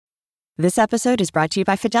This episode is brought to you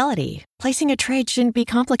by Fidelity. Placing a trade shouldn't be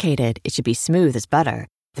complicated. It should be smooth as butter.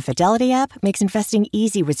 The Fidelity app makes investing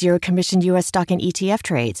easy with zero-commission U.S. stock and ETF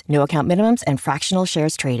trades, no account minimums, and fractional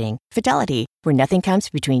shares trading. Fidelity, where nothing comes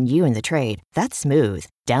between you and the trade. That's smooth.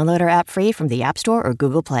 Download our app free from the App Store or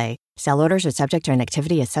Google Play. Sell orders are subject to an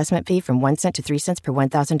activity assessment fee from 1 cent to 3 cents per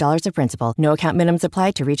 $1,000 of principal. No account minimums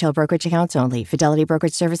apply to retail brokerage accounts only. Fidelity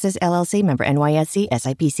Brokerage Services, LLC, member NYSE,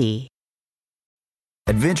 SIPC.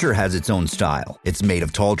 Adventure has its own style. It's made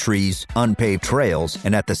of tall trees, unpaved trails,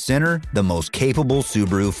 and at the center, the most capable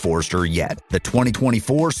Subaru Forester yet, the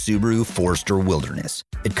 2024 Subaru Forester Wilderness.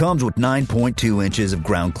 It comes with 9.2 inches of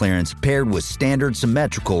ground clearance paired with standard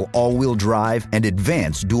symmetrical all-wheel drive and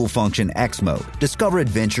advanced dual-function X mode. Discover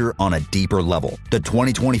adventure on a deeper level. The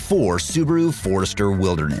 2024 Subaru Forester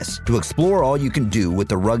Wilderness. To explore all you can do with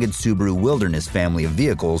the rugged Subaru Wilderness family of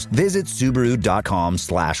vehicles, visit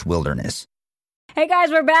Subaru.com/wilderness. Hey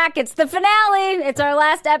guys, we're back. It's the finale. It's our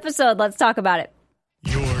last episode. Let's talk about it.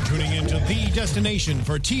 You're tuning into the destination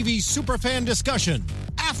for TV superfan discussion,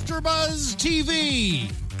 AfterBuzz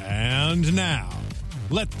TV. And now,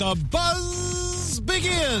 let the buzz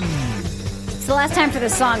begin. It's the last time for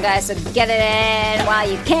this song, guys, so get it in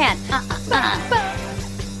while you can.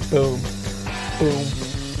 Boom. Boom.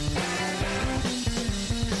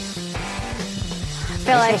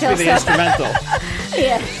 I feel the instrumental.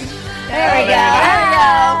 Yeah. There we go.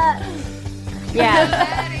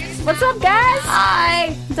 Yeah. What's up, guys?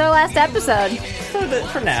 Hi. It's our last episode.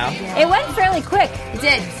 For now. It went fairly quick. It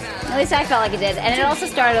did. At least I felt like it did. And it also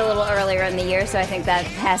started a little earlier in the year, so I think that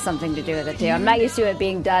has something to do with it, too. I'm not used to it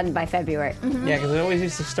being done by February. Mm-hmm. Yeah, because it always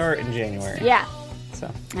used to start in January. Yeah.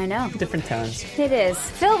 So I know. different tones. It is.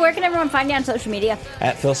 Phil, where can everyone find you on social media?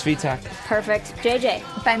 At Phil Svitak. Perfect. JJ.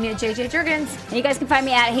 Find me at JJ Jurgens. And you guys can find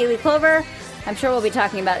me at Haley Clover. I'm sure we'll be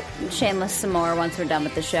talking about Shameless some more once we're done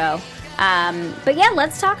with the show. But yeah,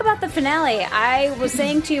 let's talk about the finale. I was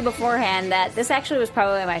saying to you beforehand that this actually was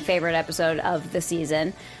probably my favorite episode of the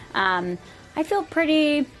season. I feel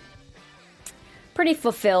pretty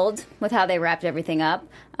fulfilled with how they wrapped everything up.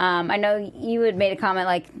 I know you had made a comment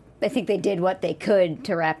like, I think they did what they could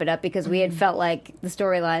to wrap it up because we had felt like the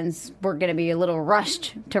storylines were going to be a little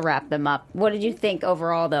rushed to wrap them up. What did you think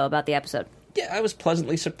overall, though, about the episode? Yeah, I was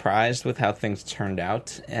pleasantly surprised with how things turned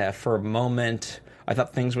out. For a moment, I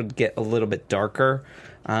thought things would get a little bit darker.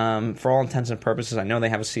 For all intents and purposes, I know they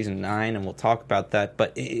have a season 9, and we'll talk about that,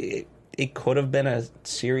 but it could have been a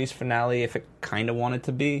series finale if it kind of wanted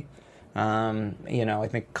to be. I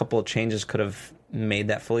think a couple of changes could have made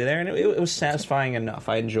that fully there, and it was satisfying enough.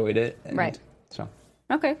 I enjoyed it. Right. So.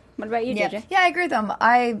 Okay. What about you, JJ? Yeah, I agree with them.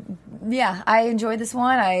 I enjoyed this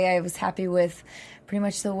one. I was happy with pretty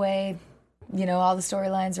much the way, all the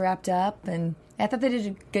storylines wrapped up, and I thought they did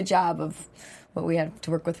a good job of what we had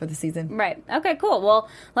to work with for the season. Right. Okay, cool. Well,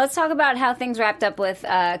 let's talk about how things wrapped up with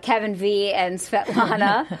Kevin V and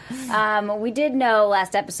Svetlana. We did know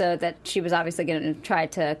last episode that she was obviously going to try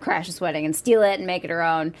to crash this wedding and steal it and make it her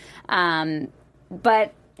own.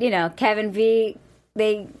 But, Kevin V,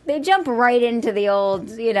 they jump right into the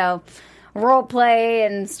old, role play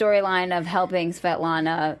and storyline of helping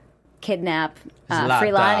Svetlana kidnap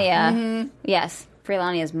Freelania. Mm-hmm. Yes,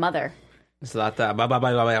 Freelania's mother. Zlata,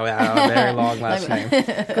 very long last name.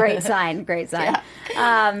 Great sign.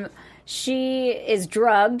 Yeah. She is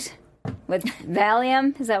drugged with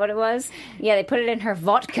Valium. Is that what it was? Yeah, they put it in her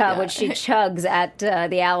vodka, which she chugs at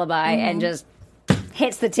the Alibi and just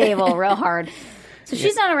hits the table real hard. So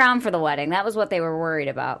she's not around for the wedding. That was what they were worried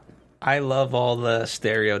about. I love all the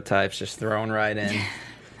stereotypes just thrown right in.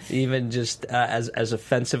 Even just as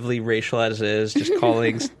offensively racial as it is, just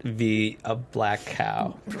calling V a black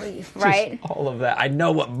cow. Right? Just all of that. I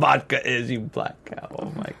know what vodka is, you black cow.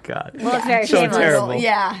 Oh, my God. Well, it's very so shameless. terrible.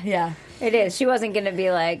 Yeah. It is. She wasn't going to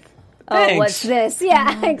be like, oh, Thanks. What's this?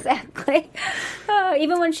 Yeah, exactly.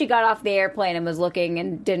 Even when she got off the airplane and was looking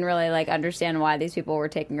and didn't really, understand why these people were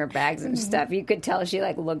taking her bags and stuff, you could tell she,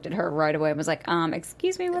 looked at her right away and was like,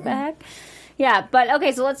 excuse me, what the heck? Yeah, but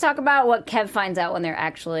okay, so let's talk about what Kev finds out when they're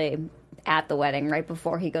actually at the wedding, right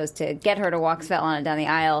before he goes to get her to walk Svetlana down the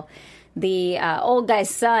aisle. The old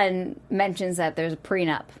guy's son mentions that there's a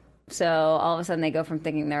prenup. So all of a sudden they go from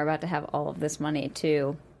thinking they're about to have all of this money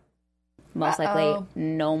to most likely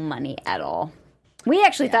no money at all. We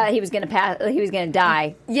actually thought he was going to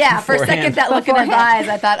die. Yeah, for a second, that look in his eyes,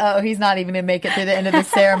 I thought, oh, he's not even going to make it through the end of the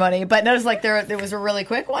ceremony. But notice, there was a really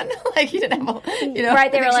quick one. He didn't have,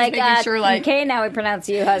 Right, they were like, sure, okay, now we pronounce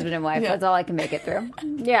you husband and wife. Yeah. That's all I can make it through.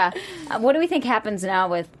 Yeah. What do we think happens now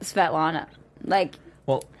with Svetlana?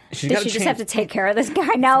 Well, does she just have to take care of this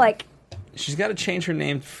guy now? She's got to change her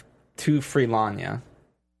name to Freelania.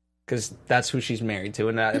 because that's who she's married to,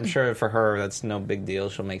 and I'm sure for her that's no big deal.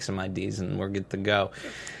 She'll make some IDs and we're good to go.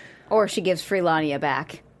 Or she gives Freelania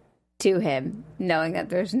back to him, knowing that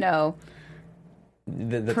there's no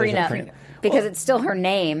There's a prenup. Because it's still her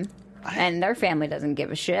name, and their family doesn't give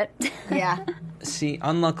a shit. Yeah. See,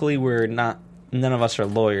 unluckily, none of us are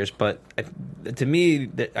lawyers, but to me,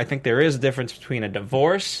 I think there is a difference between a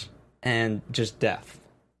divorce and just death.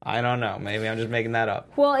 I don't know. Maybe I'm just making that up.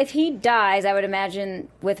 Well, if he dies, I would imagine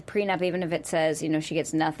with a prenup, even if it says, she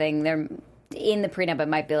gets nothing, in the prenup it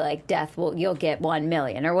might be like death, you'll get $1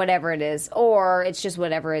 million or whatever it is. Or it's just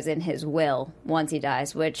whatever is in his will once he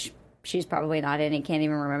dies, which she's probably not in. He can't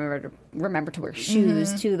even remember to wear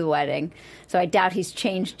shoes to the wedding. So I doubt he's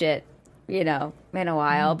changed it, in a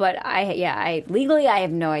while. But legally I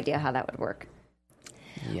have no idea how that would work.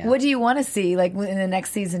 Yeah. What do you want to see? Like in the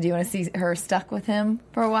next season, do you want to see her stuck with him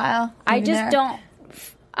for a while? I just don't.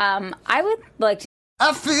 I would like to.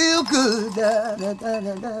 I feel good. Da, da, da,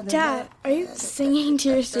 da, da, Dad, are you singing to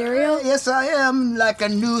your cereal? Yes, I am. Like I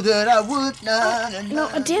knew that I would. No,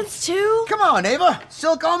 a dance too? Come on, Ava.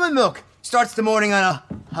 Silk almond milk starts the morning on a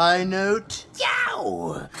high note.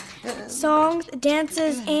 Yow! Songs,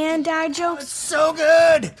 dances, and dad jokes. So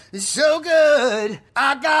good, so good.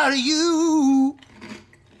 I got you.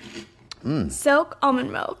 Silk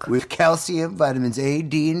almond milk. With calcium, vitamins A,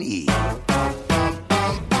 D, and E.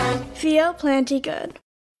 Feel plenty good.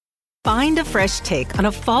 Find a fresh take on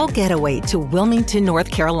a fall getaway to Wilmington, North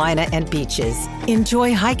Carolina and beaches.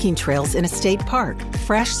 Enjoy hiking trails in a state park,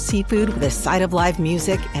 fresh seafood with a side of live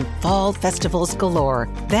music, and fall festivals galore.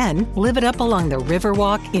 Then live it up along the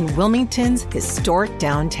Riverwalk in Wilmington's historic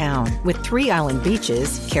downtown. With 3 island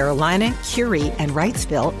beaches, Carolina, Curie, and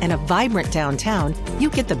Wrightsville, and a vibrant downtown, you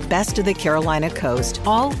get the best of the Carolina coast,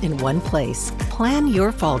 all in one place. Plan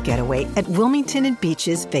your fall getaway at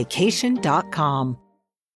WilmingtonandBeachesVacation.com.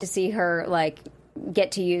 To see her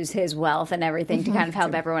get to use his wealth and everything to kind of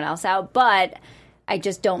help everyone else out, but I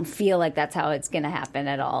just don't feel like that's how it's going to happen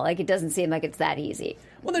at all. Like, it doesn't seem like it's that easy.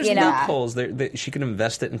 Well, there's loopholes. She could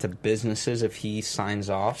invest it into businesses if he signs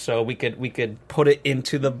off. So we could put it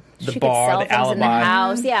into the she bar, could sell the alibi, in the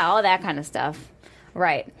house, all that kind of stuff.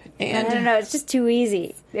 Right? And I don't know. It's just too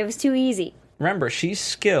easy. It was too easy. Remember, she's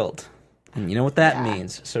skilled, and you know what that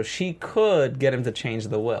means. So she could get him to change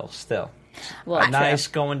the will. Still. Well, a nice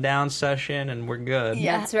going down session, and we're good.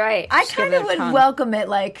 Yeah, that's right. I kind of would welcome it,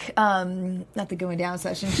 not the going down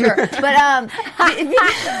session, sure, but that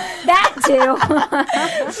too.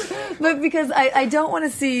 But because I don't want to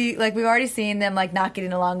see, we've already seen them not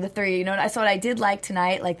getting along, the 3. So what I did like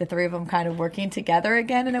tonight, the 3 of them kind of working together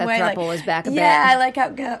again in a way. Throuple was back a bit. Yeah, I like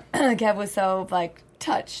how Kev was so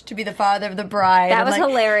touched to be the father of the bride. That was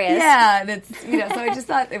hilarious. Yeah, and it's so I just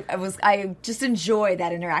thought I just enjoyed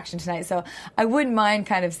that interaction tonight. So I wouldn't mind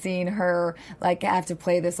kind of seeing her have to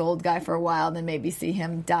play this old guy for a while, and then maybe see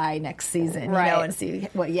him die next season, and see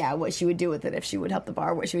what she would do with it, if she would help the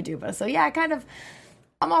bar, what she would do. But so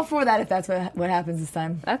I'm all for that if that's what happens this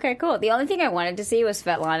time. Okay, cool. The only thing I wanted to see was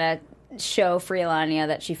Svetlana show Freelania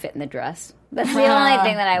that she fit in the dress. That's the only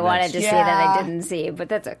thing that I wanted to see that I didn't see, but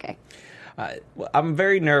that's okay. I'm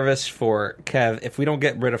very nervous for Kev if we don't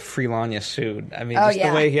get rid of Freelania soon. I mean,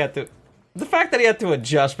 the way he had to... The fact that he had to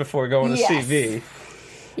adjust before going to CV.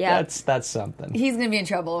 Yeah. That's something. He's going to be in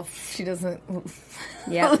trouble if she doesn't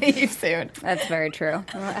leave soon. That's very true.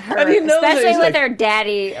 Especially with her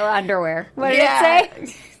daddy underwear. What did it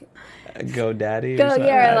say? Go daddy?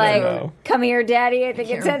 Go, come here daddy. I think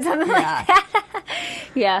it said something like that.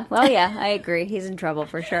 Yeah, well, I agree. He's in trouble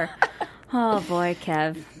for sure. Oh, boy,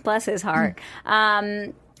 Kev. Bless his heart.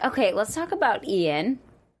 Okay, let's talk about Ian.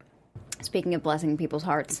 Speaking of blessing people's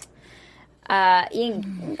hearts.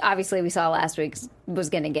 Ian, obviously, we saw last week, was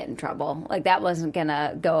going to get in trouble. That wasn't going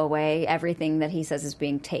to go away. Everything that he says is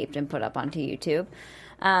being taped and put up onto YouTube.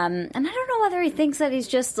 And I don't know whether he thinks that he's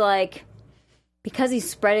just, because he's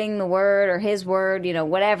spreading the word or his word,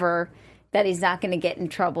 whatever, that he's not going to get in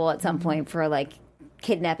trouble at some point for,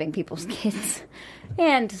 kidnapping people's kids.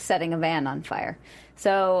 And setting a van on fire.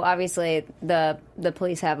 So obviously the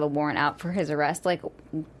police have a warrant out for his arrest.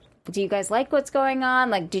 Do you guys like what's going on?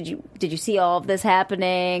 Did you see all of this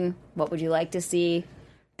happening? What would you like to see?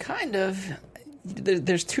 Kind of.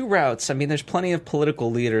 There's 2 routes. I mean, there's plenty of political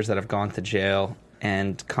leaders that have gone to jail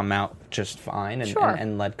and come out just fine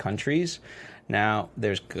and led countries. Now,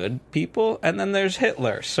 there's good people, and then there's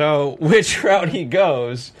Hitler. So which route he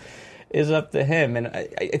goes is up to him. And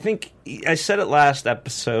I think I said it last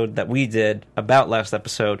episode that we did about last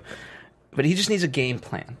episode, but he just needs a game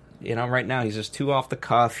plan. Right now he's just too off the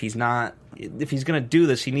cuff. He's not, if he's going to do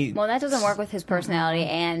this, he needs... Well, that doesn't work with his personality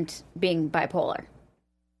and being bipolar.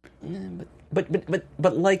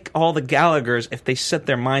 But like all the Gallaghers, if they set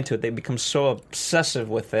their mind to it, they become so obsessive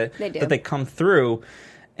with it that they come through.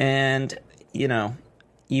 And, you know,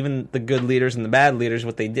 even the good leaders and the bad leaders,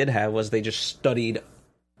 what they did have was they just studied,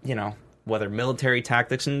 you know, whether military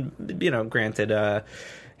tactics, and, you know, granted,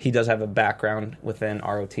 he does have a background within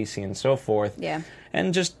ROTC and so forth. Yeah.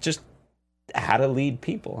 And just how to lead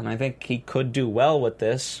people. And I think he could do well with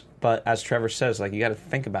this. But as Trevor says, like, you got to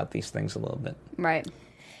think about these things a little bit. Right.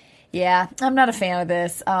 Yeah, I'm not a fan of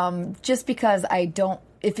this. Just because I don't.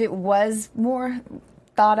 If it was more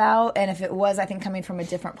thought out, and if it was, I think, coming from a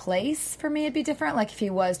different place, for me, it'd be different. Like if he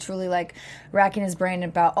was truly like racking his brain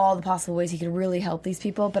about all the possible ways he could really help these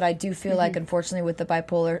people. But I do feel like, unfortunately, with the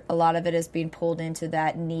bipolar, a lot of it is being pulled into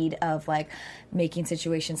that need of like making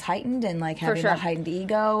situations heightened and like having a heightened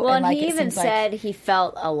ego. Well, and like, he even said he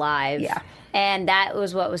felt alive. Yeah. And that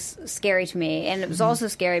was what was scary to me. And it was also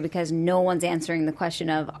scary because no one's answering the question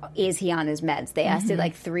of, is he on his meds? They asked it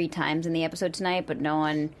like 3 times in the episode tonight, but no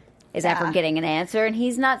one is ever getting an answer. And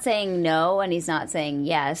he's not saying no, and he's not saying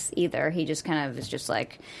yes either. He just kind of is just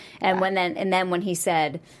like, and then when he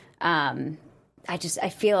said, I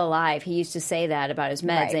feel alive. He used to say that about his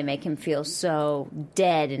meds. Right. They make him feel so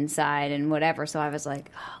dead inside and whatever. So I was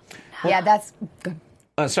like, oh, no. Yeah, that's good.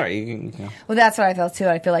 Sorry. Well, that's what I felt too.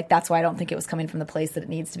 I feel like that's why I don't think it was coming from the place that it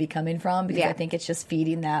needs to be coming from, because I think it's just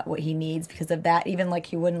feeding that what he needs because of that. Even like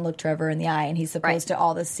he wouldn't look Trevor in the eye, and he's supposed to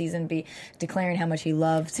all this season be declaring how much he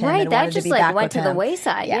loved him and wanted to be back with him. Right, that just went to the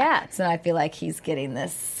wayside. Yeah. So I feel like he's getting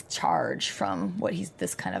this charge from what he's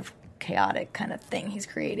this kind of chaotic kind of thing he's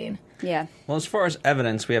creating. Yeah. Well, as far as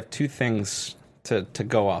evidence, we have 2 things to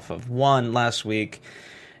go off of. One, last week,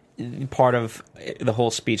 part of the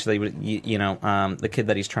whole speech, they would, the kid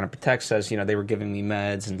that he's trying to protect says, they were giving me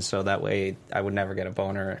meds, and so that way I would never get a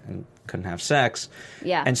boner and couldn't have sex.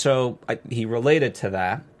 Yeah. And so he related to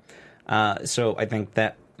that. So I think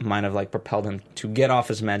that might have propelled him to get off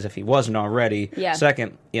his meds if he wasn't already. Yeah.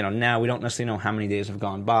 Second, now we don't necessarily know how many days have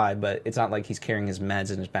gone by, but it's not like he's carrying his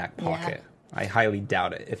meds in his back pocket. Yeah. I highly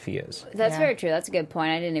doubt it if he is. That's very true. That's a good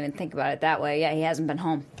point. I didn't even think about it that way. Yeah, he hasn't been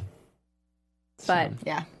home. But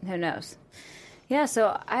who knows? Yeah,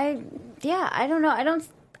 so I don't know.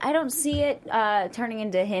 I don't see it turning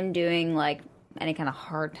into him doing any kind of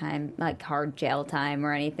hard time, hard jail time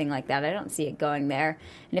or anything like that. I don't see it going there.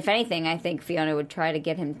 And if anything, I think Fiona would try to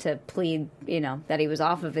get him to plead, that he was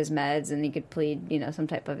off of his meds and he could plead, some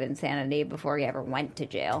type of insanity before he ever went to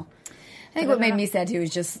jail. I think what made me sad too was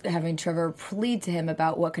just having Trevor plead to him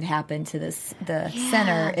about what could happen to the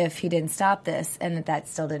center if he didn't stop this, and that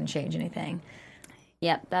still didn't change anything.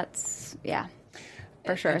 Yep, that's,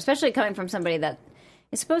 for sure. Especially coming from somebody that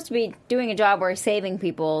is supposed to be doing a job where he's saving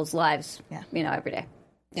people's lives, every day.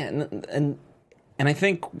 Yeah, and I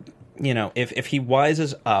think, if he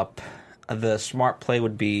wises up, the smart play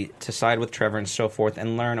would be to side with Trevor and so forth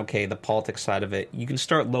and learn, okay, the politics side of it. You can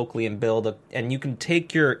start locally and build, and you can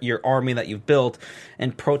take your army that you've built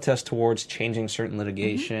and protest towards changing certain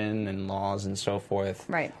litigation and laws and so forth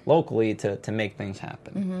locally to make things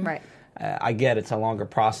happen. Right. I get it's a longer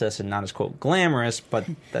process and not as, quote, glamorous, but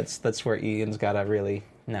that's where Ian's got to really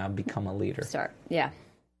now become a leader. Start. Yeah.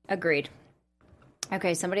 Agreed.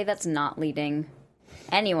 Okay, somebody that's not leading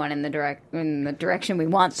anyone in the direction we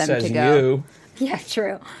want them to go. You. Yeah,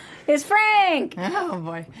 true. Is Frank. Oh,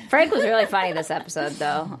 boy. Frank was really funny this episode,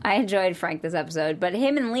 though. I enjoyed Frank this episode. But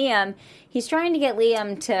him and Liam, he's trying to get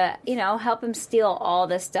Liam to, help him steal all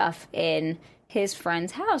this stuff in his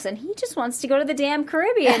friend's house, and he just wants to go to the damn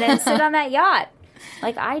Caribbean and sit on that yacht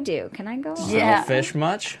like I do. Can I go? Yeah. Fish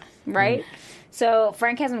much? Right? So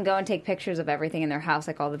Frank has him go and take pictures of everything in their house,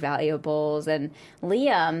 like all the valuables, and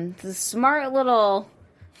Liam, the smart little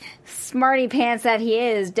smarty pants that he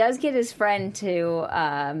is, does get his friend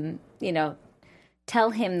to,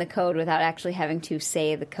 tell him the code without actually having to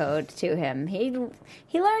say the code to him. He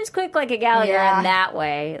learns quick like a Gallagher in that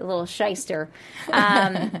way, a little shyster.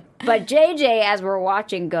 But JJ, as we're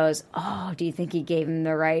watching, goes, "Oh, do you think he gave him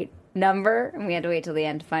the right number?" And we had to wait till the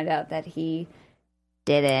end to find out that he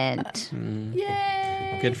didn't.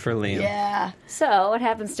 Yay! Good for Liam. Yeah. So what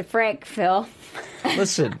happens to Frank, Phil?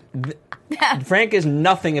 Listen. Frank is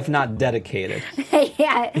nothing if not dedicated.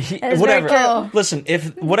 Whatever. Listen,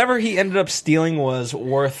 if whatever he ended up stealing was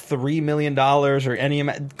worth $3 million or any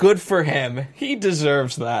amount, good for him. He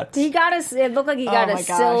deserves that. It looked like he got a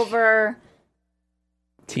silver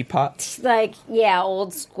teapot.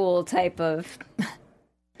 Old school type of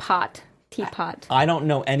teapot. I don't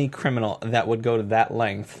know any criminal that would go to that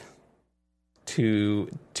length to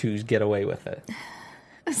get away with it.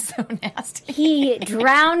 So nasty. He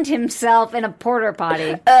drowned himself in a porta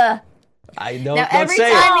potty. I don't, Now, don't say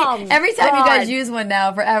it. every time you guys use one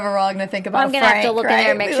now, forever, we're all going to think about I'm going to have to Frank, look right? in there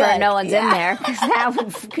and make Be sure like, no one's in yeah. there. 'Cause that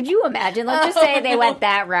would, could you imagine? Let's just say they went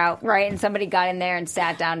that route, right? And somebody got in there and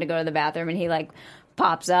sat down to go to the bathroom, and he like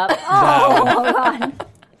pops up. Oh, God.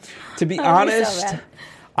 To be so honest, bad.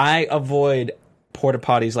 I avoid porta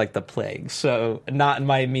potties like the plague, so not in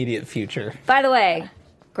my immediate future. By the way,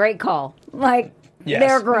 great call. Like, Yes.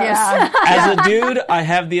 they're gross. Yeah. As a dude, I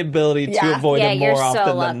have the ability to Yeah. avoid Yeah, them you're more so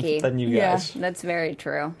often lucky. than you Yeah. guys. That's very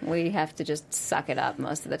true. We have to just suck it up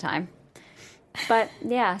most of the time. But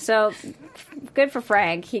yeah, so good for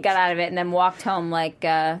Frank. He got out of it and then walked home like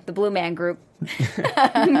the Blue Man Group.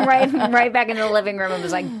 right back into the living room and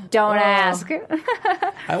was like, "Don't ask."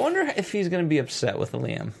 I wonder if he's going to be upset with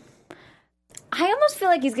Liam. I almost feel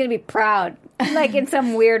like he's going to be proud, like in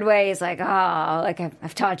some weird way. He's like, "Oh, like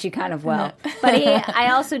I've taught you kind of well." But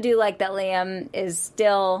I also do like that Liam is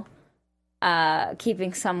still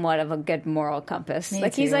keeping somewhat of a good moral compass. Me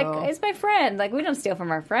like he's too. like, "It's my friend. Like we don't steal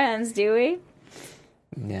from our friends, do we?"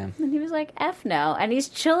 Yeah. And he was like, F no. And he's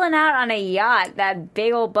chilling out on a yacht, that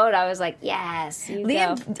big old boat. I was like, yes, you go.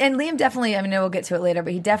 Liam definitely, I mean, we'll get to it later,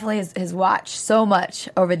 but he definitely has watched so much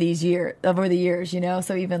over the years, you know?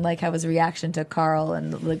 So even like how his reaction to Carl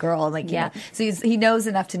and the girl, like, you know, so he knows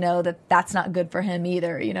enough to know that that's not good for him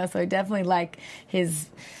either, you know? So I definitely like he's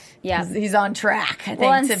on track, I think,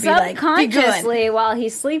 Well, and to be like, be good. subconsciously while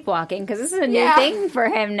he's sleepwalking, because this is a new thing for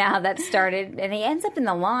him now that started, and he ends up in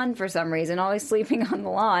the lawn for some reason, always sleeping on the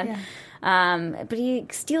lawn. Yeah. But he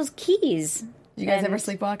steals keys. You guys ever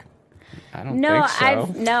sleepwalk? I don't think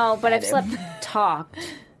so. But I've talked.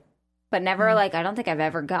 But never, like, I don't think I've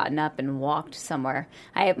ever gotten up and walked somewhere.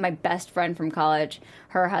 I have my best friend from college,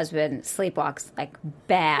 her husband sleepwalks, like,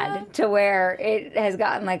 bad, to where it has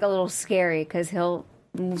gotten, like, a little scary, because he'll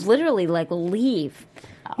literally, like, leave.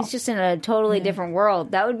 He's just in a totally different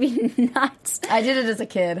world. That would be nuts. I did it as a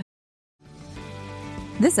kid.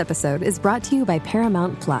 This episode is brought to you by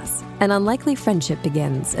Paramount Plus. An unlikely friendship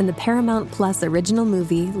begins in the Paramount Plus original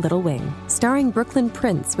movie Little Wing, starring Brooklyn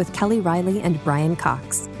Prince with Kelly Riley and Brian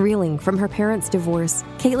Cox. Reeling from her parents' divorce,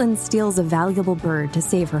 Caitlin steals a valuable bird to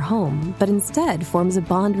save her home, but instead forms a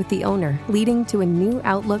bond with the owner, leading to a new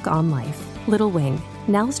outlook on life. Little Wing,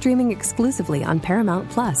 now streaming exclusively on Paramount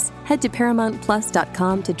Plus. Head to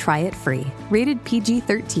ParamountPlus.com to try it free. Rated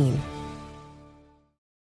PG-13.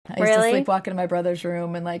 I used to sleepwalk into my brother's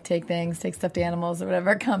room and like take stuffed animals or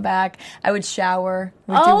whatever, come back. I would shower.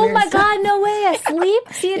 Oh my God, no way, asleep?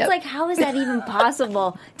 See, it's like, how is that even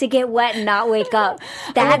possible to get wet and not wake up?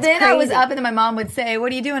 That's then crazy. I was up and then my mom would say,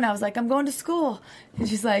 "What are you doing?" I was like, "I'm going to school." And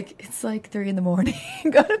she's like, "It's like 3 a.m.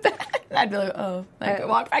 Go to bed." And I'd be like, "Oh." Like,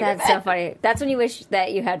 walk back That's to bed. so funny. That's when you wish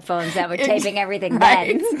that you had phones that were taping everything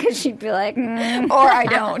Right. then, because she'd be like, Or I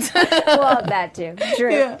don't. Well, that too.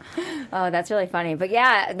 True. Yeah. Oh, that's really funny. But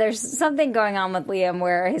yeah, there's something going on with Liam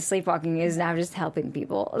where his sleepwalking is now just helping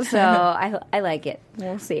people. So I like it.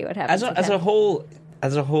 We'll see what happens. As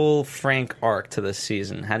a whole Frank arc to this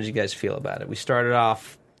season, how did you guys feel about it? We started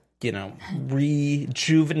off,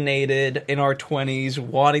 rejuvenated in our 20s,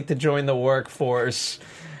 wanting to join the workforce.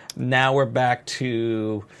 Now we're back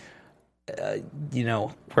to,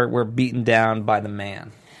 we're beaten down by the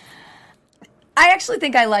man. I actually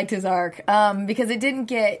think I liked his arc because it didn't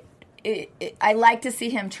get. I like to see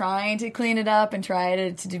him trying to clean it up and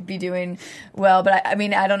try to be doing well, but I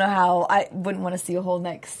mean, I don't know how. I wouldn't want to see a whole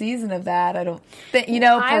next season of that. I don't think,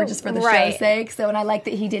 for the show's sake. So, and I like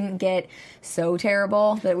that he didn't get so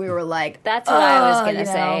terrible that we were like, that's what I was going to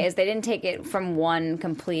say, is they didn't take it from one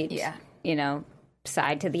complete,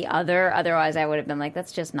 side to the other. Otherwise, I would have been like,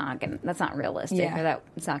 that's not realistic, or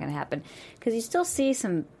it's not going to happen. Because you still see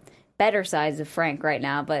some better sides of Frank right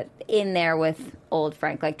now, but in there with old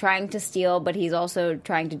Frank, like trying to steal, but he's also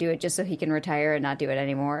trying to do it just so he can retire and not do it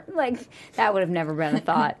anymore. Like, that would have never been a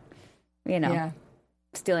thought,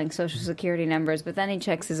 stealing Social Security numbers, but then he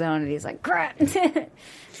checks his own and he's like, crap.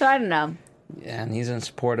 So I don't know. Yeah, and he's in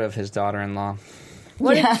support of his daughter-in-law.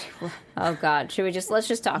 Oh God, let's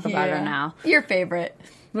just talk about her now. Your favorite.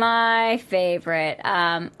 My favorite.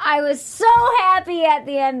 I was so happy at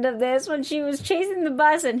the end of this when she was chasing the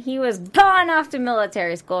bus and he was gone off to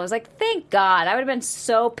military school. I was like, thank God. I would have been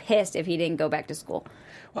so pissed if he didn't go back to school.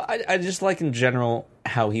 Well, I just like in general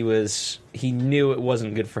how he knew it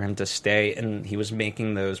wasn't good for him to stay, and he was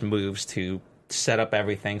making those moves to set up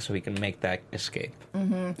everything so he can make that escape.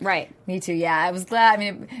 Mm-hmm. Right. Me too. Yeah, I was glad. I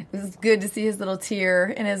mean, it was good to see his little tear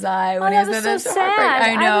in his eye when that he was was in so the sad.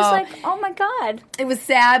 I know. I was like, oh my God. It was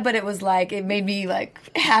sad, but it was like, it made me like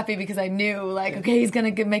happy because I knew like, okay, he's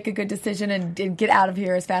going to make a good decision and get out of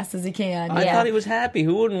here as fast as he can. I thought he was happy.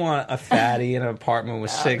 Who wouldn't want a fatty in an apartment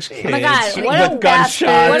with 6 kids? Oh my God. With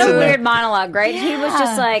gunshots? What a weird monologue, right? He was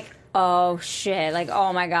just like, oh shit. Like,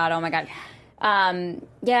 oh my God.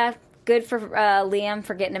 Yeah. Good for Liam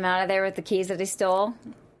for getting him out of there with the keys that he stole.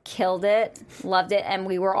 Killed it. Loved it. And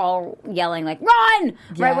we were all yelling, like, run!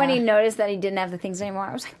 Yeah. Right when he noticed that he didn't have the things anymore.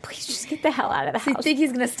 I was like, please just get the hell out of the Do you house. think he's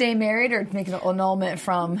going to stay married or make an annulment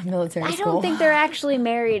from military school? I don't think they're actually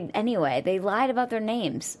married anyway. They lied about their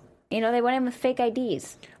names. You know, they went in with fake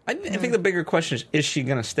IDs. I think the bigger question is she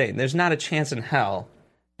going to stay? There's not a chance in hell.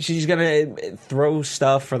 She's going to throw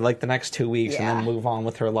stuff for like the next 2 weeks and then move on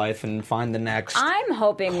with her life and find the next. I'm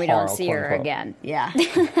hoping we don't see her again. Yeah.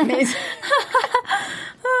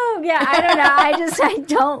 Oh, yeah, I don't know. I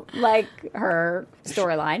don't like her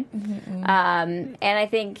storyline. And I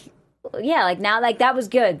think, like now, like that was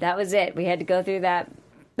good. That was it. We had to go through that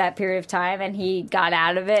period of time and he got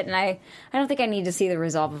out of it. And I don't think I need to see the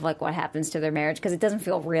resolve of like what happens to their marriage because it doesn't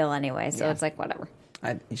feel real anyway. So it's like, whatever.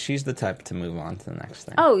 She's the type to move on to the next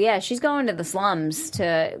thing. Oh, yeah. She's going to the slums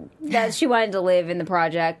she wanted to live in the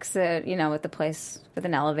projects, with the place with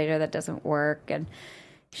an elevator that doesn't work. And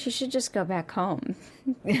she should just go back home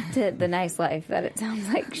to the nice life that it sounds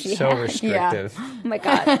like she so had. restrictive. Yeah. Oh, my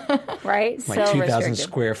God. Right? My so 2,000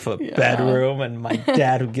 square foot bedroom and my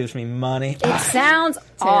dad who gives me money. It sounds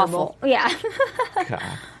awful. Yeah. God.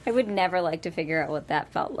 I would never like to figure out what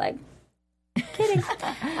that felt like. Kidding.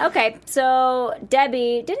 Okay, so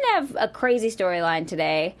Debbie didn't have a crazy storyline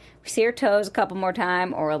today. We see her toes a couple more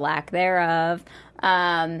times, or lack thereof.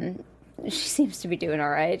 She seems to be doing all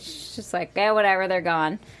right. She's just like, yeah, whatever, they're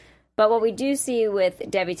gone. But what we do see with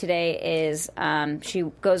Debbie today is she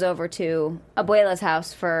goes over to Abuela's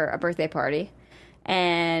house for a birthday party,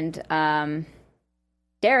 and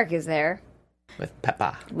Derek is there. With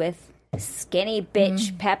Peppa. With skinny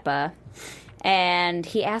bitch Peppa. And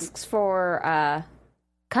he asks for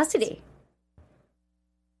custody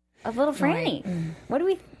of little Franny.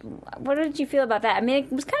 Right. What did you feel about that? I mean,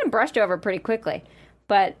 it was kind of brushed over pretty quickly,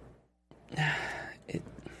 but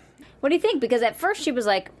what do you think? Because at first she was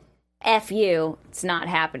like, F you, it's not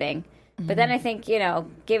happening. But then I think,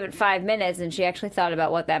 give it 5 minutes and she actually thought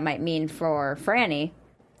about what that might mean for Franny,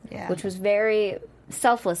 which was very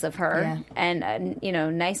selfless of her and,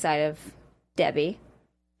 nice side of Debbie.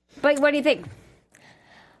 But what do you think?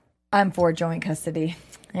 I'm for joint custody.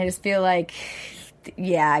 I just feel like,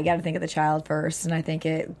 I got to think of the child first. And I think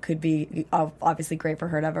it could be obviously great for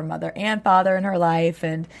her to have her mother and father in her life.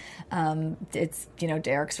 And it's,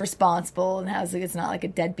 Derek's responsible and it's not like a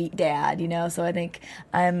deadbeat dad, So I think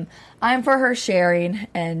I'm for her sharing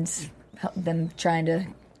and them trying to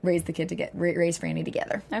raise the kid raise Franny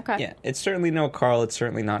together. Okay. Yeah, it's certainly no Carl. It's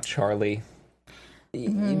certainly not Charlie.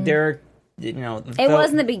 Derek. It was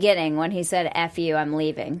in the beginning when he said "F you, I'm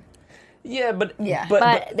leaving." Yeah, but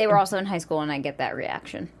they were also in high school, and I get that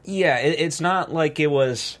reaction. Yeah, it's not like it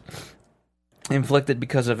was inflicted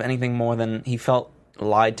because of anything more than he felt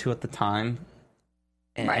lied to at the time,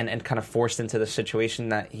 and kind of forced into the situation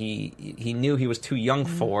that he knew he was too young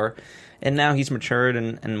for, and now he's matured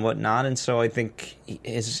and whatnot, and so I think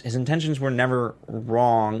his intentions were never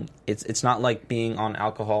wrong. It's not like being on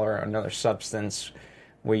alcohol or another substance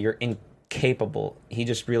where you're incapable. He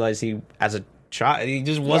just realized as a child, he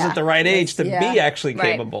just wasn't the right age to be actually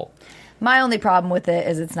capable. My only problem with it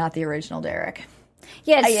is it's not the original Derek.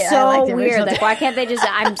 Yeah, it's so weird. Like, why can't they just...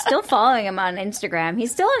 I'm still following him on Instagram.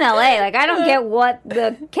 He's still in L.A. Like, I don't get what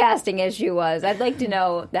the casting issue was. I'd like to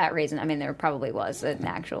know that reason. I mean, there probably was an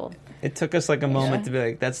actual... It took us like a moment to be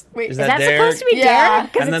like, is that Derek? Supposed to be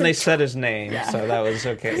Derek? And then they said his name, so that was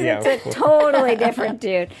okay. Yeah, it's a totally different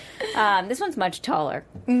dude. This one's much taller.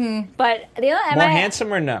 Mm-hmm. But the other... More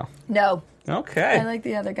handsome or no? No. Okay. I like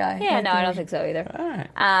the other guy. Yeah, no, I don't think so either. All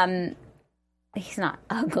right. He's not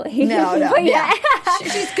ugly. No. Yeah.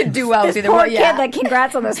 She could do well with either poor one. kid, like,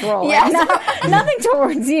 congrats on this role. Yeah. Like, nothing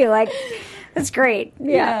towards you. Like, that's great.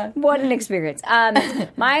 Yeah. What an experience.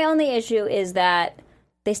 My only issue is that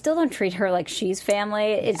they still don't treat her like she's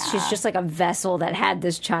family. She's just like a vessel that had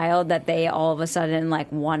this child that they all of a sudden,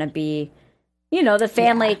 like, want to be, the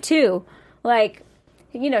family too. Like...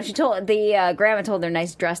 she told grandma told her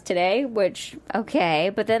nice dress today, which,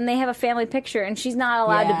 okay, but then they have a family picture and she's not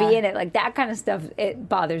allowed to be in it. Like, that kind of stuff, it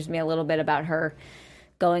bothers me a little bit about her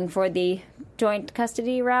going for the joint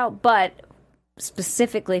custody route. But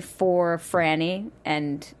specifically for Franny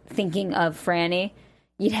and thinking of Franny,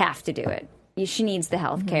 you'd have to do it. She needs the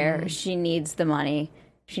health care. She needs the money.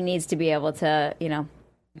 She needs to be able to, you know.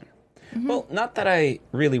 Well, not that I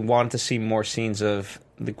really wanted to see more scenes of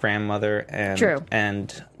the grandmother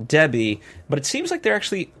and Debbie, but it seems like they're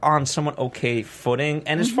actually on somewhat okay footing.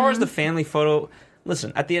 And as far as the family photo,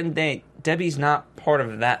 listen, at the end of the day, Debbie's not part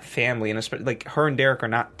of that family, and especially, like, her and Derek are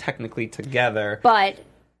not technically together. But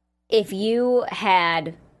if you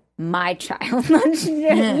had my child,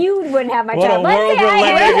 you wouldn't have my child. Let's say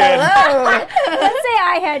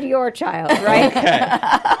I had your child, right? Okay.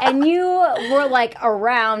 And you were, like,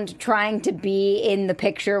 around trying to be in the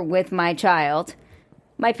picture with my child.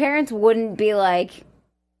 My parents wouldn't be like,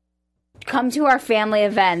 come to our family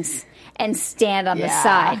events and stand on the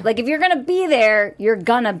side. Like, if you're going to be there, you're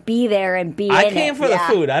going to be there and be in it. I came for the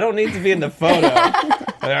food. I don't need to be in the photo.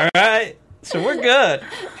 All right? So we're good.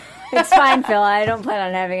 It's fine, Phil. I don't plan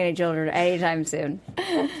on having any children anytime soon.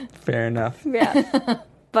 Fair enough. Yeah.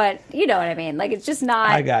 But you know what I mean. Like, it's just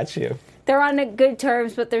not... I got you. They're on good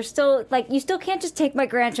terms, but they're still... Like, you still can't just take my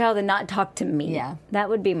grandchild and not talk to me. Yeah. That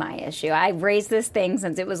would be my issue. I've raised this thing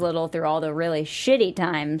since it was little through all the really shitty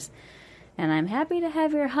times. And I'm happy to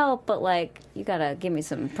have your help, but, like, you gotta give me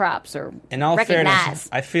some props or in all recognize. fairness,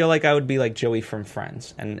 I feel like I would be like Joey from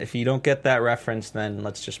Friends. And if you don't get that reference, then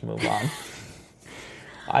let's just move on.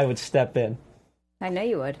 I would step in. I know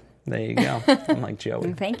you would. There you go. I'm like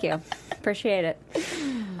Joey. Thank you. Appreciate it.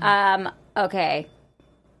 Okay.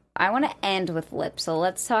 I want to end with Lip, so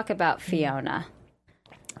let's talk about Fiona.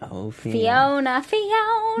 Oh, Fiona.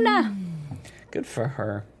 Fiona. Good for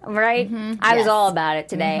her. Right? I was all about it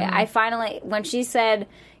today. I finally, when she said,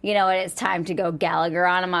 you know, it's time to go Gallagher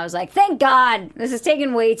on him, I was like, thank God. This is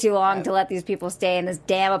taking way too long to let these people stay in this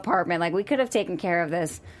damn apartment. Like, we could have taken care of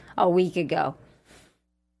this a week ago.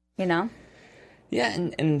 You know? Yeah,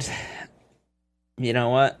 and you know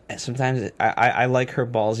what? Sometimes I like her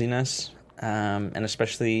ballsiness, and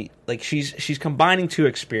especially, like, she's combining two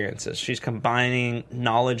experiences. She's combining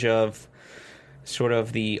knowledge of sort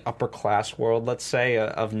of the upper class world, let's say,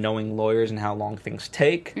 of knowing lawyers and how long things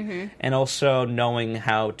take, and also knowing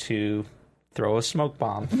how to throw a smoke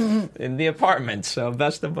bomb in the apartment. So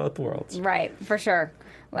best of both worlds. Right, for sure.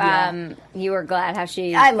 Yeah. You were glad how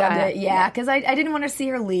she... I loved it, yeah, because I didn't want to see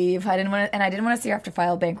her leave. I didn't want to see her have to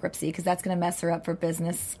file bankruptcy because that's going to mess her up for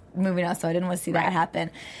business moving on, so I didn't want to see that happen.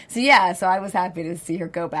 So, yeah, so I was happy to see her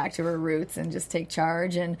go back to her roots and just take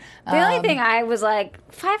charge. And the only thing I was like,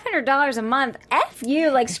 $500 a month, F you,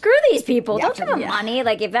 like, screw these people. Don't give them money.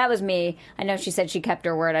 Like, if that was me, I know she said she kept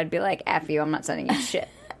her word, I'd be like, F you, I'm not sending you shit.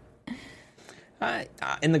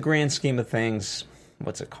 In the grand scheme of things,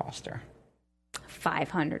 what's it cost her?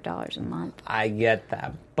 $500 a month. I get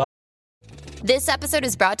that, but... This episode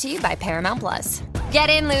is brought to you by Paramount Plus. Get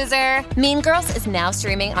in, loser! Mean Girls is now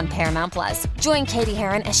streaming on Paramount Plus. Join Katie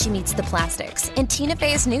Heron as she meets the plastics in Tina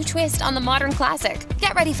Fey's new twist on the modern classic.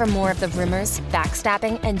 Get ready for more of the rumors,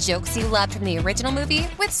 backstabbing, and jokes you loved from the original movie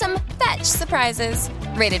with some fetch surprises.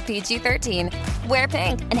 Rated PG-13. Wear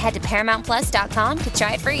pink and head to ParamountPlus.com to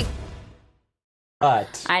try it free.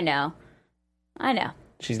 But... I know.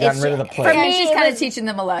 She's gotten rid of the plate. For me, she's kind of teaching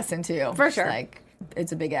them a lesson, too. For sure. Like,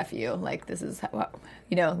 it's a big F you. Like, this is how,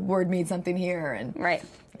 you know, word means something here. And right.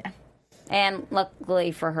 Yeah. And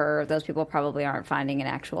luckily for her, those people probably aren't finding an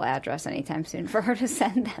actual address anytime soon for her to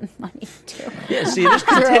send them money to. Yeah, see, there's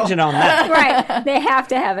contingent on that. Right. They have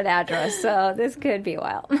to have an address, so this could be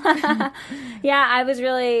wild. Yeah, I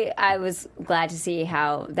was glad to see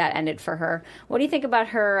how that ended for her. What do you think about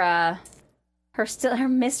her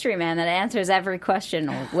mystery man that answers every question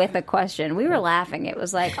with a question? We were laughing. It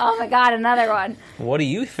was like, oh my God, another one. What do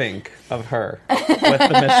you think of her with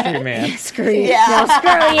the mystery man? Screw you. Yeah. No,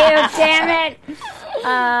 screw you, damn it.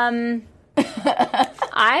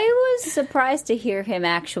 I was surprised to hear him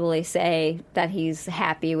actually say that he's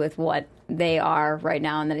happy with what they are right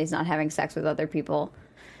now and that he's not having sex with other people.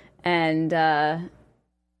 And I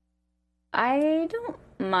don't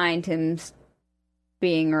mind him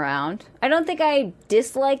being around. I don't think I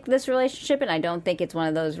dislike this relationship, and I don't think it's one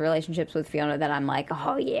of those relationships with Fiona that I'm like,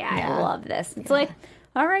 oh yeah, I love this. It's like,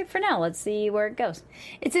 all right, for now, let's see where it goes.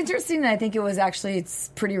 It's interesting, and I think it's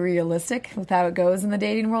pretty realistic with how it goes in the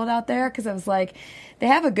dating world out there, because I was like, they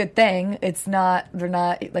have a good thing. They're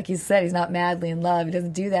not, like you said, he's not madly in love. He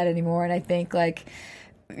doesn't do that anymore, and I think, like,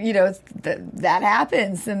 you know, that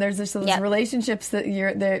happens, and there's just those relationships that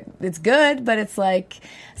it's good, but it's like,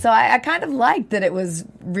 so I kind of liked that it was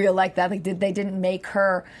real like that. Like, they didn't make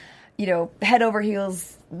her, you know, head over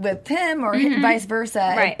heels with him or vice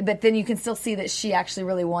versa. Right. But then you can still see that she actually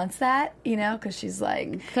really wants that, because she's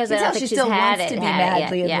like, because I don't think she she's still had wants it, to be had it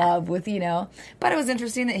madly yet. in Yeah. love with, But it was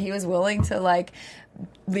interesting that he was willing to like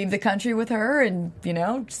leave the country with her and,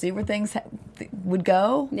 see where things would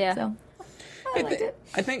go. Yeah. So I liked it.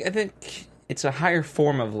 I think it's a higher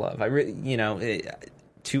form of love. I really,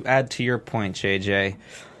 to add to your point, JJ.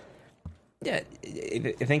 Yeah,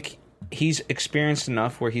 I think he's experienced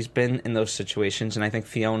enough where he's been in those situations, and I think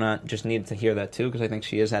Fiona just needed to hear that too, because I think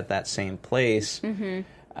she is at that same place. Mm-hmm.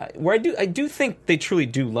 Where I do think they truly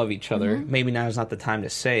do love each other. Mm-hmm. Maybe now is not the time to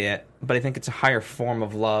say it, but I think it's a higher form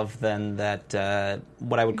of love than that.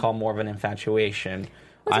 What I would call more of an infatuation.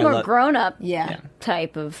 It's more grown up Yeah.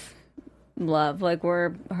 type of love, like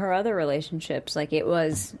where her other relationships, like it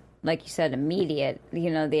was, like you said, immediate.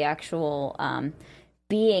 The actual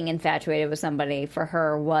being infatuated with somebody for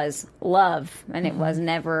her was love, and it was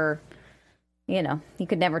never, he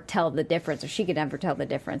could never tell the difference, or she could never tell the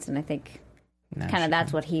difference. And I think kind of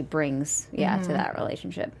that's what he brings, to that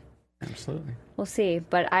relationship. Absolutely. We'll see.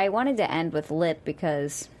 But I wanted to end with Lip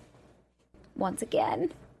because, once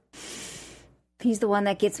again, he's the one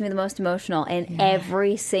that gets me the most emotional in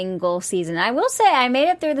every single season. I will say I made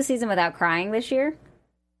it through the season without crying this year,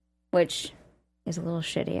 which is a little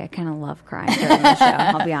shitty. I kind of love crying during the show.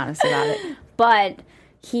 I'll be honest about it. But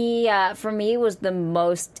he, for me, was the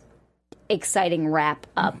most exciting wrap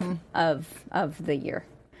up of the year.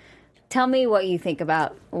 Tell me what you think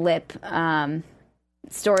about Lip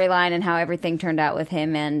storyline and how everything turned out with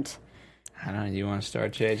him and. I don't know. Do you want to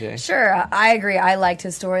start, JJ? Sure, I agree. I liked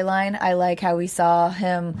his storyline. I like how we saw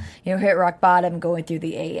him, hit rock bottom, going through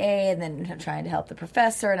the AA, and then trying to help the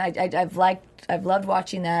professor. And I've loved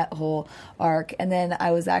watching that whole arc. And then I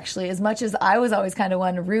was actually, as much as I was always kind of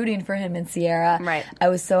one rooting for him and Sierra, right. I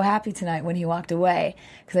was so happy tonight when he walked away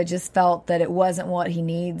because I just felt that it wasn't what he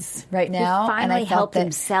needs right now. He finally and I felt helped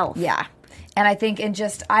himself. Yeah. And I think,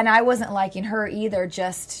 and I wasn't liking her either,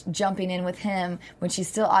 just jumping in with him when she's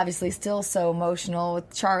still obviously still so emotional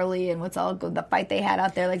with Charlie and what's all the fight they had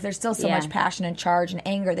out there. Like there's still so much passion and charge and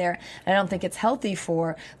anger there. And I don't think it's healthy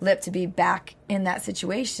for Lip to be back in that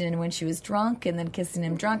situation when she was drunk and then kissing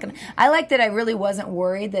him drunk. And I like that I really wasn't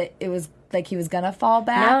worried that it was like he was gonna fall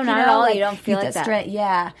back. No, not at all. Like, you don't feel like that. Strength.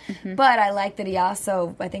 Yeah. But I like that he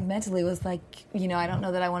also, I think mentally was like, I don't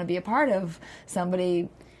know that I want to be a part of somebody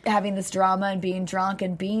having this drama and being drunk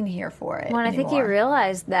and being here for it. Well, and I think he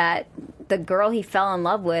realized that the girl he fell in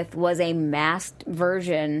love with was a masked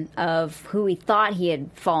version of who he thought he had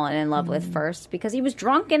fallen in love with first, because he was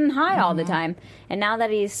drunk and high all the time. And now that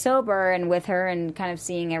he's sober and with her and kind of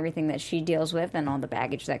seeing everything that she deals with and all the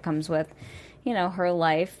baggage that comes with, her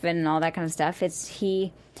life and all that kind of stuff,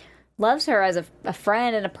 he loves her as a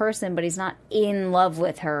friend and a person, but he's not in love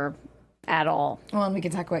with her at all. Well, and we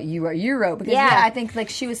can talk about you wrote because I think like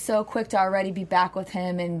she was so quick to already be back with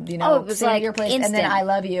him and it was like your place instant. And then I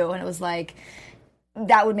love you, and it was like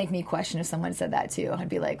that would make me question if someone said that too. I'd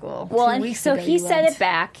be like, well 2 and weeks so ago he you said loved. it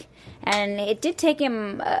back, and it did take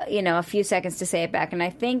him a few seconds to say it back. And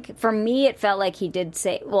I think for me it felt like he did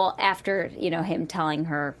say, well, after him telling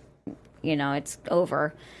her it's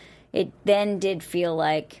over, it then did feel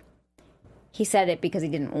like he said it because he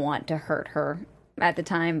didn't want to hurt her at the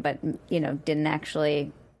time, but didn't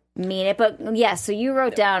actually mean it. But so you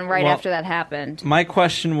wrote down after that happened. My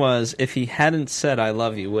question was, if he hadn't said "I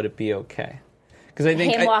love you," would it be okay? Because I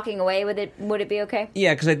think him walking away with it, would it be okay?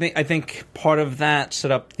 Yeah, because I think part of that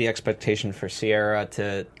set up the expectation for Sierra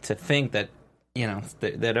to think that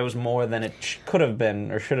that it was more than it could have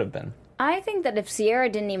been or should have been. I think that if Sierra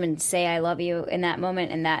didn't even say I love you in that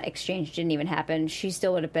moment and that exchange didn't even happen, she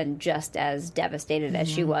still would have been just as devastated as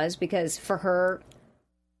she was, because for her,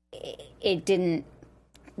 it didn't,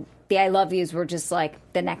 the I love yous were just like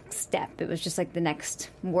the next step. It was just like the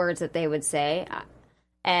next words that they would say.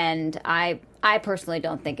 And I personally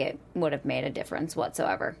don't think it would have made a difference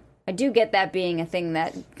whatsoever. I do get that being a thing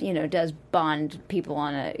that, does bond people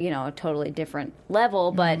on a totally different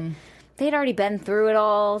level, but they'd already been through it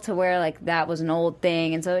all to where like that was an old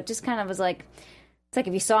thing, and so it just kind of was like, it's like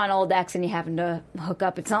if you saw an old ex and you happened to hook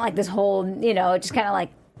up, it's not like this whole it just kind of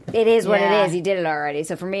like it is what it is. You did it already.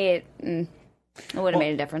 So for me, it would have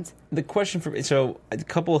made a difference. The question so a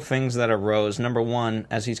couple of things that arose. Number one,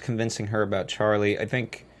 as he's convincing her about Charlie, I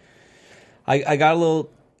think I got a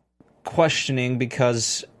little questioning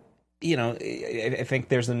because I think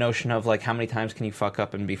there's the notion of like how many times can you fuck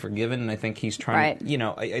up and be forgiven, and I think he's trying.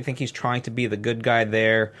 Right. I think he's trying to be the good guy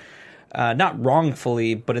there, not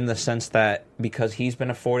wrongfully, but in the sense that because he's been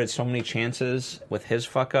afforded so many chances with his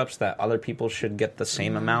fuck ups, that other people should get the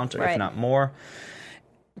same amount, or if not more.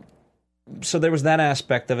 so there was that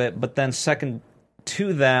aspect of it, but then second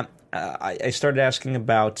to that, I started asking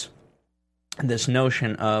about this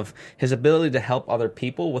notion of his ability to help other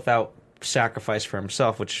people without sacrifice for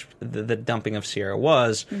himself, which the dumping of Sierra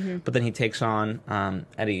was, but then he takes on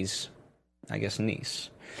Eddie's, I guess, niece.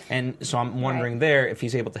 And so I'm wondering there if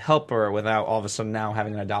he's able to help her without all of a sudden now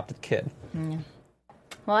having an adopted kid.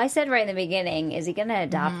 Well, I said right in the beginning, is he going to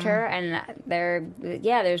adopt her? And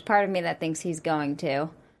there's part of me that thinks he's going to.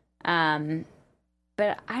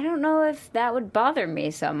 But I don't know if that would bother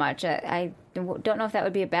me so much. I don't know if that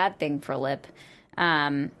would be a bad thing for Lip.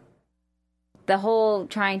 The whole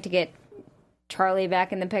trying to get Charlie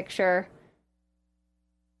back in the picture,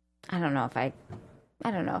 I don't know if I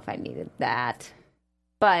needed that.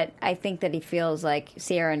 But I think that he feels like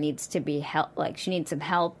Sierra needs to be help. Like she needs some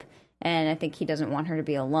help, and I think he doesn't want her to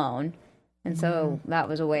be alone. And so that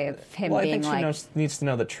was a way of him being like. I think she needs to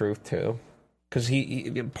know the truth too, because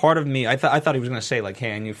he part of me. I thought he was going to say like,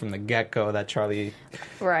 "Hey, I knew from the get-go that Charlie."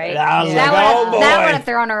 Right. I was like, "Oh boy!" That would have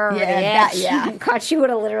thrown her over the edge. God, she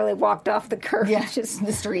would have literally walked off the curb. Yeah, just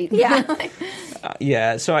the street.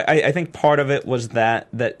 Yeah. So I think part of it was that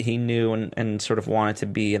he knew and sort of wanted to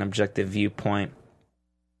be an objective viewpoint.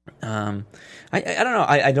 I don't know.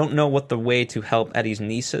 I don't know what the way to help Eddie's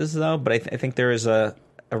niece is, though, but I think there is a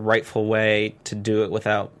rightful way to do it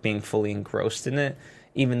without being fully engrossed in it,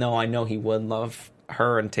 even though I know he would love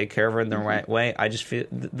her and take care of her in the right way. I just feel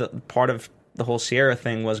the part of the whole Sierra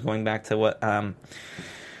thing was going back to what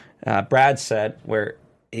Brad said, where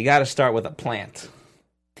you got to start with a plant.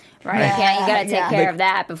 Right. You got to take care of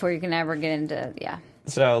that before you can ever get into,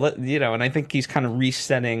 So, and I think he's kind of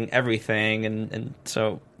resetting everything, and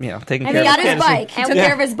so, taking care of his kid. And he got his bike. He took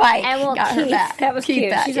care of his bike. And got Keith, her back. that was cute.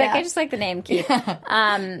 That, She's like, I just like the name Keith. Well,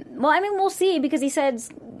 I mean, we'll see, because he said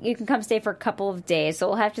you can come stay for a couple of days, so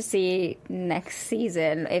we'll have to see next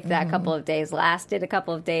season if that couple of days lasted a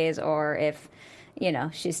couple of days, or if,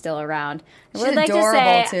 she's still around. She's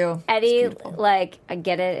adorable, too. Eddie, I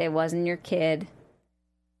get it, it wasn't your kid,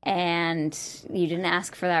 and you didn't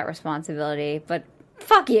ask for that responsibility, but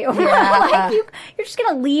fuck you. Yeah. You're just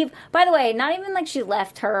going to leave. By the way, not even like she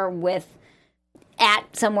left her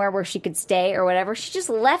at somewhere where she could stay or whatever. She just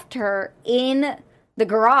left her in the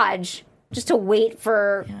garage just to wait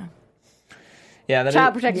for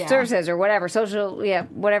Child Protective Services or whatever,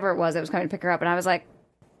 whatever it was that was coming to pick her up. And I was like,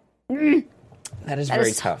 that is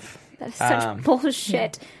very tough. That is such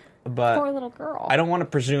bullshit. But poor little girl. I don't want to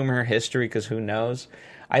presume her history, because who knows.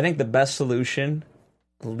 I think the best solution,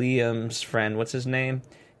 Liam's friend, what's his name?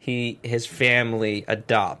 His family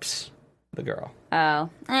adopts the girl. Oh,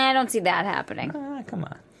 I don't see that happening. Come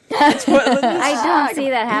on. I don't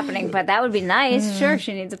see that happening, but that would be nice. Sure,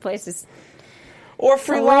 she needs a place to. Or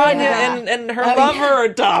Freelanya and her lover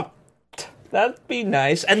adopt. That'd be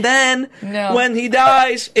nice. And then when he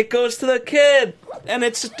dies, it goes to the kid, and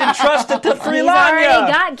it's entrusted to Freelanya. He's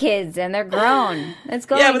already got kids, and they're grown. It's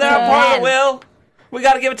going. Yeah, but they're not part of the will. We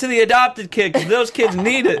got to give it to the adopted kid, because those kids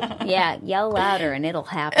need it. Yeah, yell louder and it'll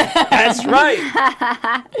happen. That's right.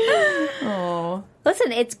 Oh,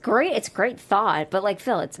 listen, it's great. It's a great thought, but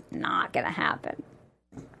Phil, it's not gonna happen.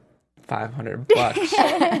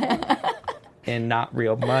 $500 in not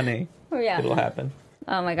real money. Yeah, it'll happen.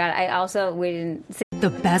 Oh my god! We didn't see. The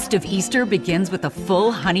best of Easter begins with a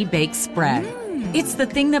full honey baked spread. It's the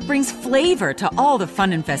thing that brings flavor to all the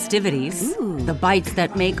fun and festivities. Ooh. The bites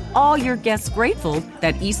that make all your guests grateful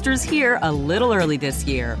that Easter's here a little early this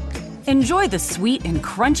year. Enjoy the sweet and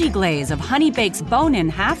crunchy glaze of Honey Bake's bone-in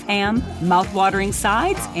half ham, mouth-watering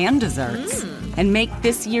sides, and desserts. And make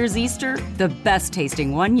this year's Easter the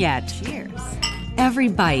best-tasting one yet. Cheers. Every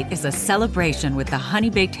bite is a celebration with the Honey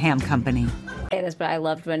Baked Ham Company. This, but I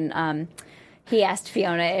loved when he asked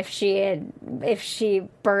Fiona if she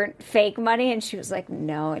burnt fake money, and she was like,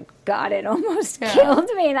 no, and God, it almost killed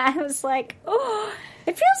me. And I was like, oh,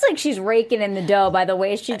 it feels like she's raking in the dough by the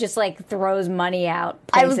way she just throws money out.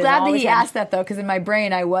 I was glad that he asked that, though, because in my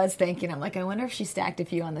brain I was thinking, I'm like, I wonder if she stacked a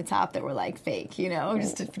few on the top that were fake,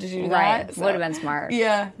 just to do that. Right, so. Would have been smart.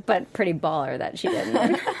 Yeah. But pretty baller that she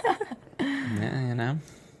didn't. Yeah,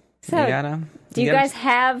 So, do you guys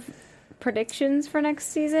have predictions for next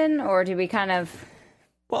season, or do we kind of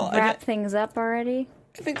wrap things up already?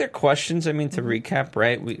 I think they're questions. I mean, to recap,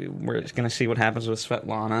 right? We're going to see what happens with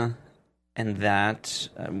Svetlana, and that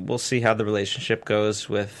we'll see how the relationship goes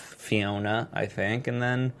with Fiona, I think, and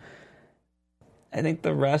then I think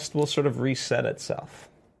the rest will sort of reset itself.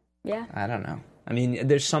 Yeah. I don't know. I mean,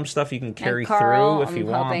 there's some stuff you can carry Carl, through if you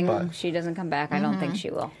want, but she doesn't come back. I don't think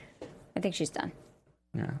she will. I think she's done.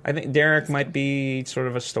 Yeah, I think Derek might be sort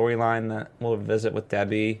of a storyline that we'll visit with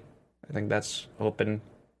Debbie. I think that's open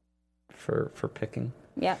for picking.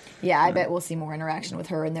 Yep. Yeah, I bet we'll see more interaction with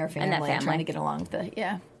her and their family, And that family. trying to get along with it.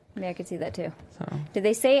 Yeah. Yeah, I could see that too. So. Did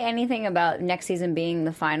they say anything about next season being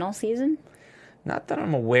the final season? Not that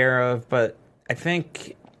I'm aware of, but I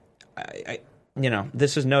think,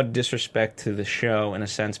 this is no disrespect to the show in a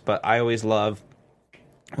sense, but I always love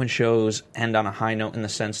when shows end on a high note in the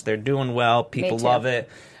sense they're doing well, people love it,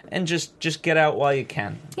 and just get out while you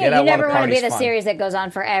can. Yeah, get out you never while the want to be party's the fun. series that goes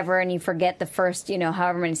on forever and you forget the first,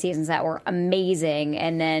 however many seasons that were amazing,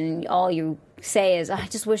 and then all you say is, I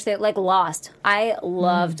just wish they like Lost. I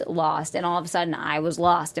loved Lost, and all of a sudden I was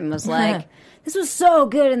lost and was like, this was so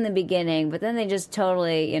good in the beginning, but then they just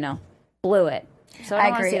totally, blew it. So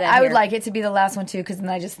I agree. See that I would here. like it to be the last one too, because then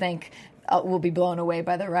I just think we'll be blown away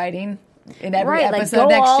by the writing in every right, episode like, go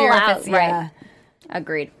next all year. out, If it's, right.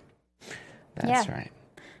 Agreed. That's right.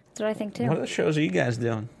 That's what I think too. What other shows are you guys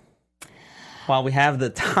doing? While we have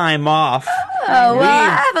the time off. Oh, well,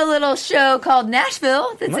 I have a little show called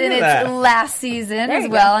Nashville that's in its last season as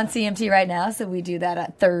well on CMT right now. So we do that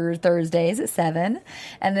at Thursdays at 7.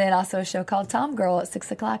 And then also a show called Tom Girl at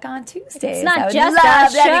 6 o'clock on Tuesdays. It's not I would just love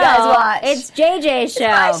that that show. you guys watch. It's JJ's show. It's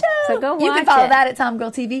my show. So go watch it. You can follow that at Tom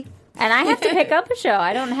Girl TV. And I have to pick up a show.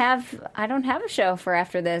 I don't have a show for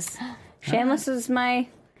after this. Shameless is my...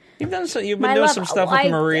 You've been doing some stuff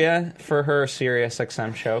with Maria for her Sirius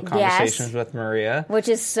XM show, Conversations with Maria. Which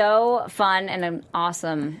is so fun and an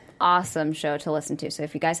awesome show to listen to. So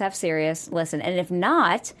if you guys have Sirius, listen. And if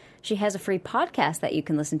not, she has a free podcast that you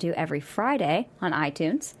can listen to every Friday on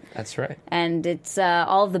iTunes. That's right. And it's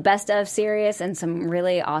all of the best of Sirius and some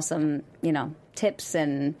really awesome, tips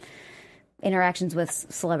and interactions with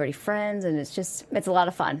celebrity friends, and it's a lot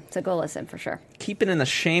of fun. So go listen for sure. Keeping in the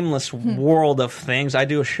shameless world of things, I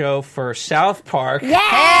do a show for South Park. Yeah!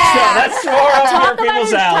 So that's more up your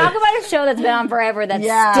people's alley. Talk about a show that's been on forever that's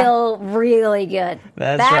still really good.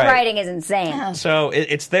 That's that right. writing is insane. So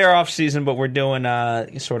it's their off season, but we're doing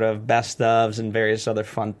sort of best ofs and various other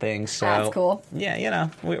fun things. So that's cool. Yeah,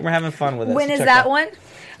 we're having fun with it. When so is check that one?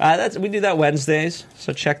 We do that Wednesdays,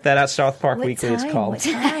 so check that out. South Park Weekly, it's called. What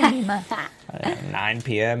time? 9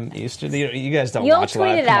 p.m. Eastern. You guys don't You'll watch tweet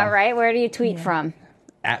live. it out, right? Where do you tweet from?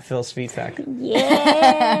 At Phil Svitek.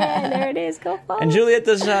 Yeah, there it is. Go follow. And Juliet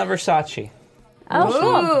does Versace. Oh,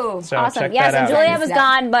 cool. So awesome. check Yes, that and out. Juliet was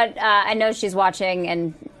gone, but I know she's watching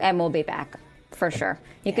and will be back for sure.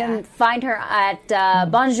 You can find her at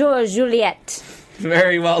Bonjour Juliette.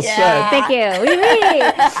 Very well said. Thank you. Oui, oui.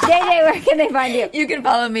 JJ, where can they find you? You can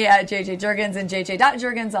follow me at JJ Jurgens and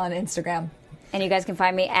JJ.Jurgens on Instagram. And you guys can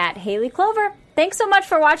find me at Haley Clover. Thanks so much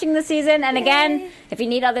for watching this season. And again, if you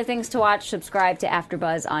need other things to watch, subscribe to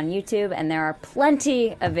AfterBuzz on YouTube. And there are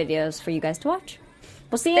plenty of videos for you guys to watch.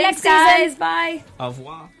 We'll see you next guys. season. Bye. Au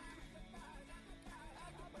revoir.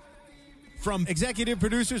 From executive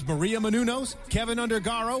producers Maria Menounos, Kevin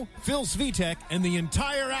Undergaro, Phil Svitek, and the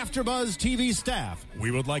entire AfterBuzz TV staff, we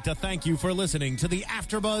would like to thank you for listening to the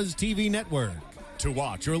AfterBuzz TV network. To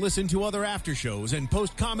watch or listen to other after shows and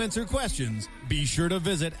post comments or questions, be sure to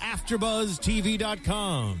visit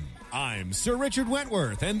AfterBuzzTV.com. I'm Sir Richard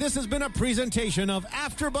Wentworth, and this has been a presentation of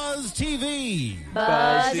AfterBuzz TV.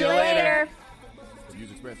 Buzz you later. The views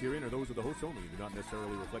expressed herein are those of the hosts only and do not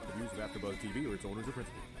necessarily reflect the views of AfterBuzz TV or its owners or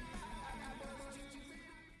principals.